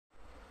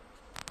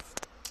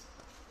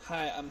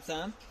Hi, I'm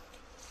Sam.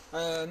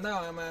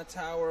 Now I'm at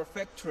our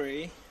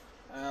factory,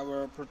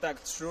 our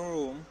product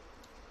showroom.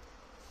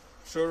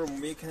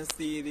 We can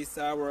see this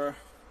our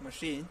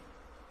machine.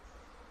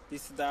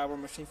 This is our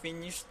machine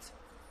finished.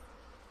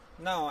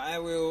 Now I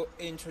will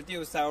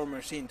introduce our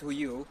machine to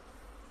you.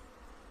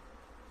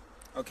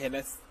 Okay,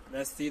 let's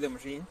see the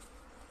machine.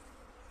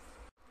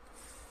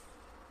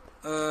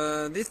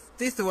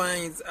 This one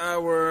is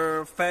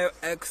our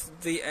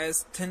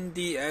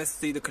 5XZS-10DS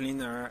seed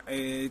cleaner.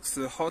 It's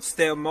a hot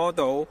style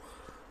model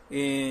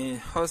in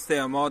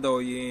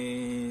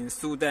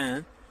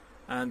Sudan,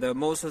 and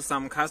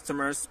some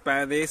customers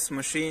buy this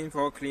machine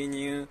for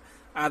cleaning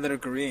other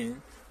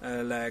grain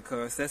like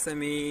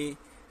sesame,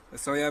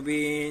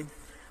 soybean,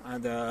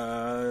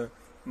 and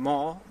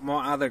more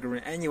other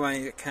grain.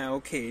 Anyone can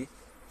okay.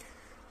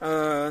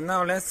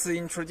 Now let's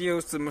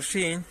introduce the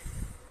machine.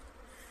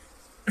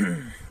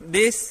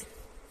 This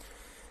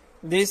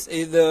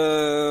is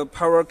the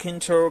power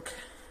control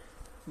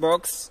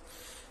box.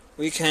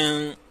 We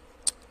can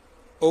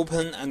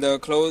open and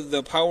close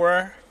the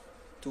power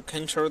to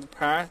control the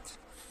part.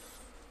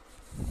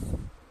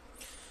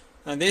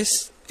 And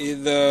this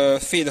is the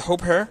feed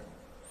hopper.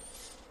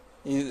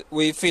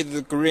 We feed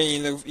the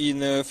grain in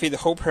the feed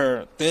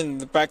hopper. Then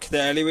the back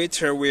the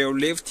elevator will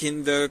lift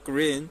in the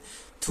grain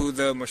to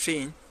the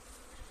machine.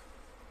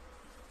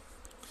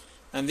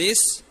 And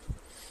this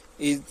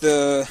is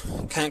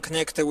can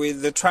connect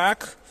with the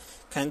truck,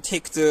 can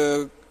take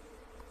the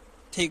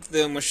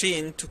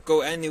machine to go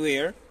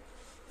anywhere.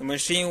 The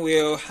machine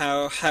will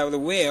have the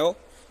wheel.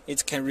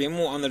 It can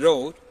remove on the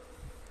road.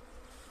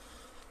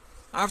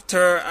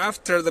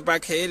 After the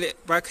back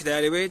the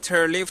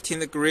elevator lifting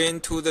the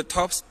grain to the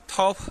top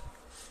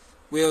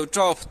will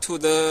drop to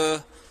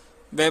the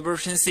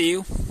vibration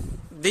sieve.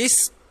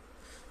 The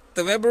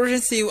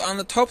vibration sieve on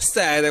the top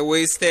side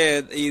we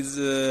said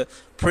is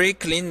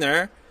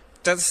pre-cleaner.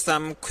 Just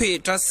for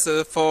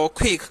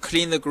quick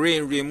clean the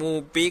grain,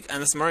 remove big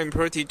and small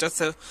impurity, just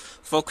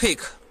for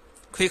quick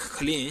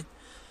clean,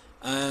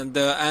 and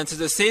at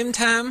the same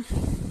time,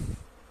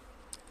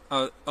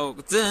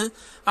 then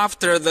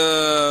after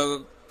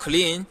the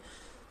clean,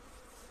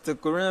 the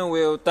grain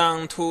will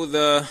down to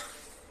the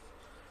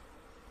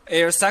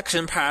air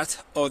suction part.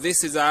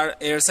 This is our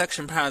air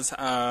suction part.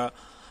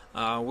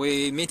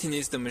 We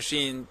maintenance the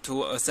machine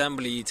to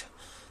assemble it.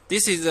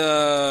 This is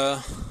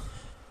a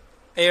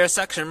air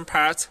suction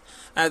part.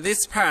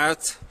 This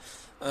part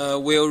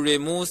will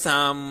remove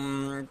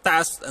some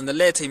dust and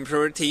lead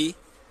impurity.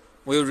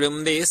 We'll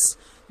remove this.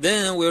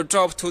 Then we'll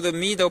drop to the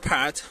middle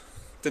part.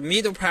 The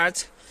middle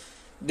part,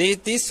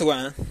 this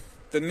one,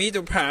 the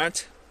middle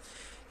part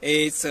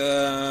is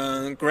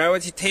a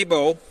gravity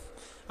table.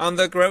 On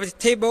the gravity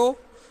table,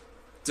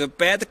 the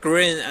bad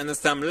grain and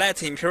some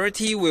lead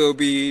impurity will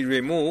be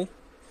removed.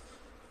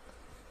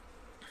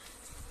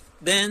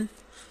 Then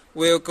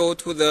we'll go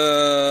to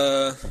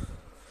the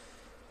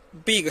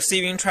big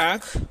sieving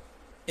truck.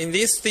 In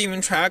this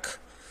sieving truck,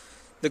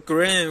 the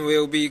grain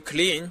will be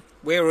clean.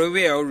 We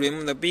will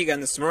remove the big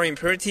and small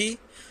impurity,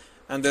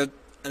 and the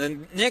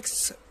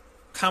next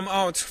come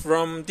out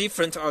from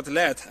different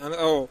outlet. And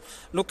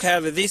look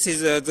at this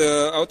is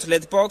the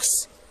outlet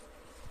box.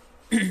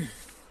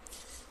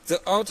 The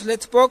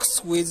outlet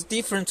box with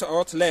different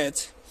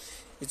outlet.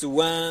 It's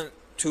 1,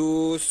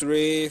 2,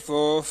 3,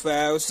 4,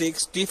 5,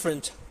 6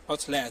 different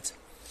outlet.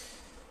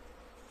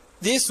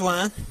 This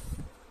one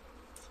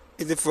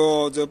is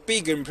for the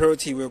big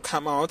impurity will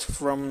come out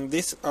from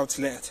this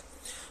outlet,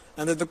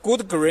 and the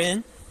good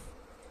grain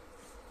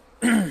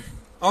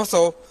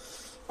also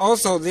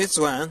this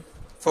one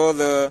for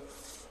the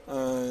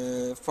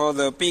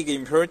big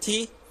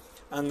impurity,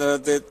 and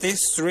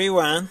this three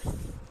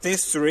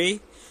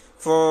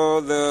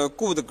for the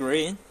good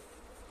grain,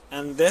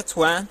 and that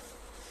one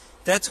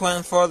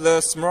for the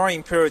small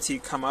impurity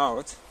come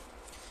out.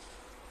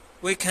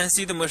 We can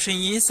see the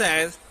machine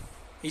inside.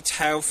 It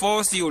have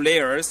 4 sieve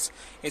layers.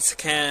 It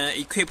can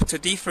equip to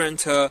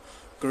different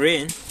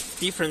grain,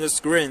 different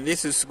screen.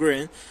 This is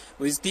screen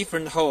with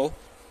different hole.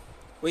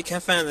 We can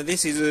find that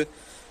this is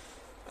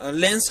a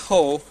lens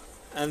hole,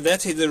 and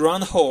that is a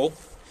round hole.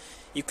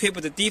 Equipped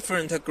with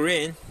different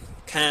grain,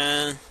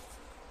 can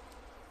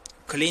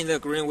clean the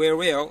grain very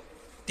well.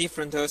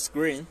 Different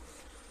screen.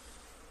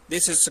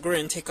 This is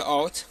screen take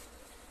out,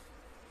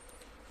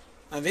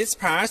 and this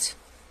part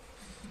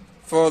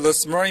for the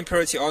small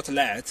impurity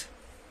outlet.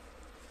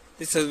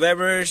 This is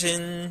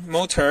vibration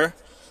motor.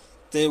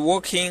 The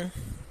working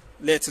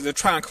let the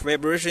truck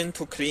vibration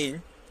to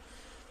clean.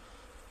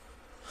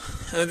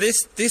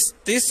 This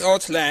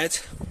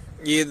outlet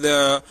is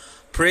the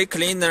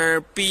pre-cleaner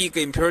big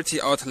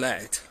impurity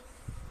outlet,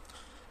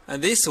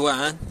 and this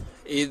one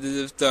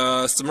is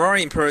the small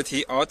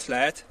impurity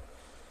outlet,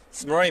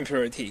 small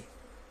impurity.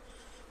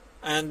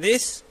 And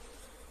this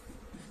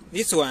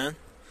one,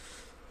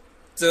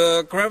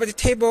 the gravity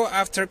table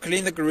after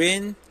clean the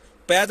grain,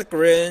 bad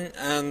grain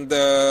and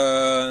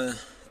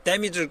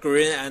damaged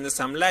grain and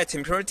some light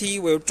impurity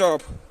will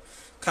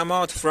come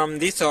out from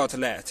this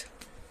outlet.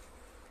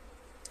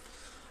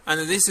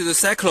 And this is the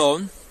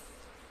cyclone.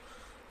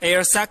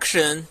 air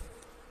suction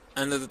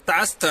and the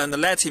dust and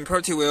lead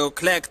impurity will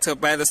collect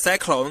by the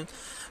cyclone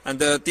and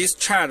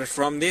discharge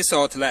from this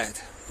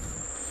outlet.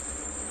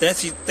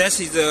 That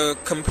is a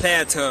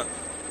complete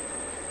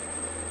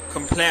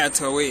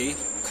way,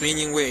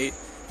 cleaning way.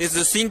 This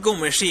is a single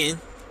machine.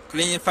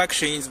 Cleaning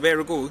function is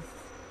very good.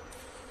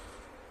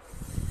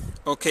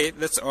 Okay,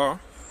 that's all.